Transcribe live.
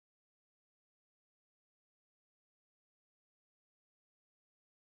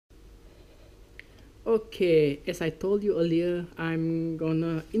Okay, as I told you earlier, I'm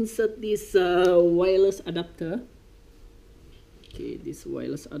gonna insert this wireless adapter. Okay, this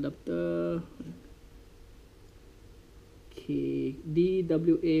wireless adapter. Okay,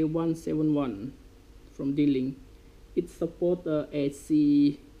 DWA171 from Dlink. It supports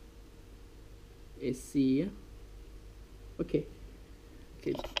AC. Yeah? Okay.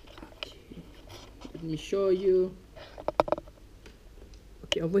 Okay. Let me show you.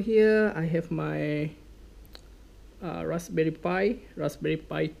 Okay, over here I have my Raspberry Pi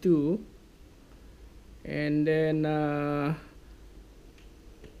 2, and then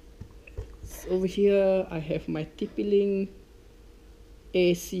over here I have my TP-Link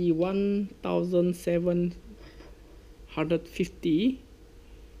AC17150.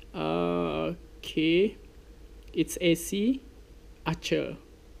 Okay, it's AC Archer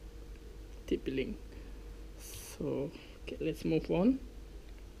TP-Link. So okay, let's move on.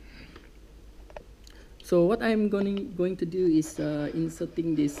 So what I'm going to do is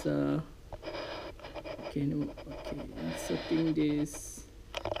inserting this inserting this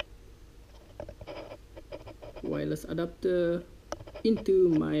wireless adapter into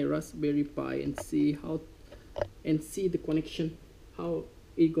my Raspberry Pi and see the connection, how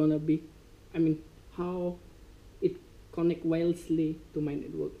it gonna be, how it connect wirelessly to my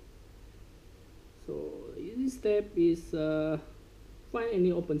network. So this step is find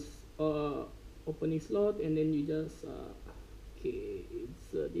any opening slot, and then you just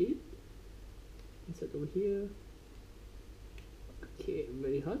insert over here. Okay,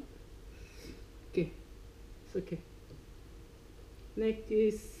 very hot. Okay, it's okay. Next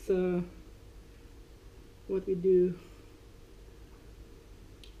is what we do.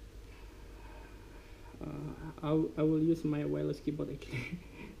 I will use my wireless keyboard actually.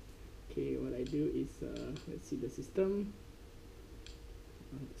 Okay, what I do is let's see the system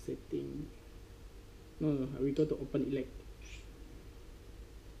setting. No, we go to Openelec,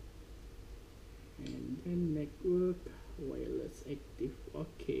 and then network wireless active.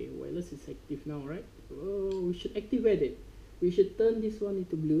 Okay, wireless is active now, right? Oh, we should activate it. We should turn this one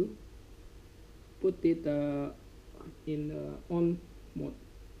into blue, put it in on mode.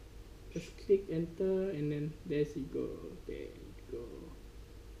 Just click enter, and then there you go. There you go.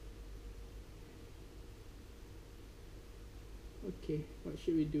 Okay, what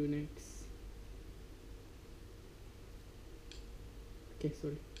should we do next? Okay,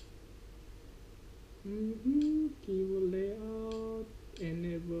 sorry. Keyboard layout,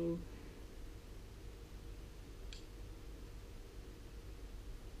 enable.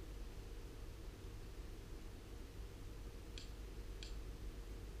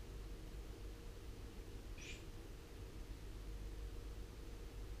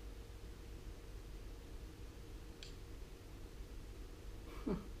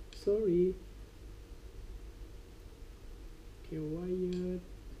 Sorry. Okay, wired.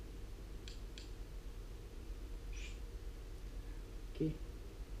 Okay,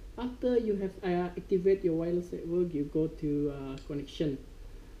 after you have activate your wireless network, you go to connection.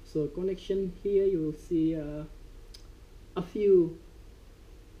 So connection, here you will see a few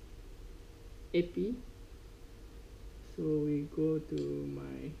AP. So we go to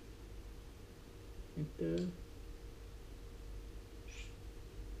my enter.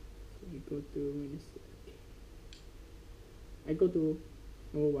 So we go to I go to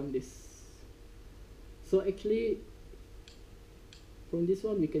number one, this. So actually from this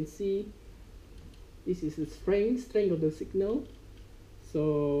one we can see this is the strength of the signal.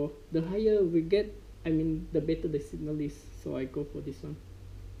 So the higher we get, the better the signal is. So I go for this one.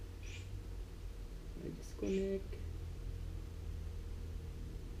 I disconnect.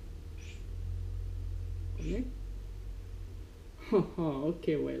 Connect.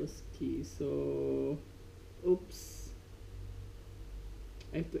 Okay, wireless key. So oops,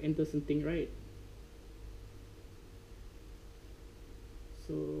 I have to enter something, right?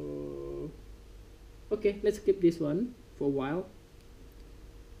 So okay, let's skip this one for a while.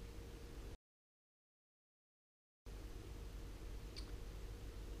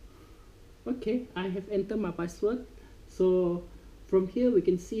 Okay, I have entered my password. So from here we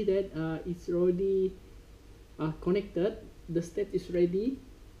can see that it's already connected. The step is ready,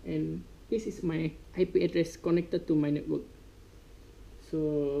 and this is my IP address connected to my network.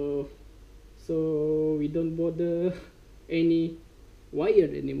 So we don't bother any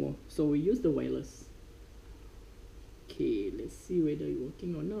wired anymore, so we use the wireless. Okay, let's see whether it's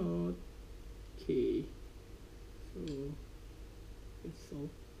working or not. Okay, so that's all.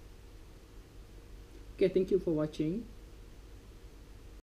 Okay, thank you for watching.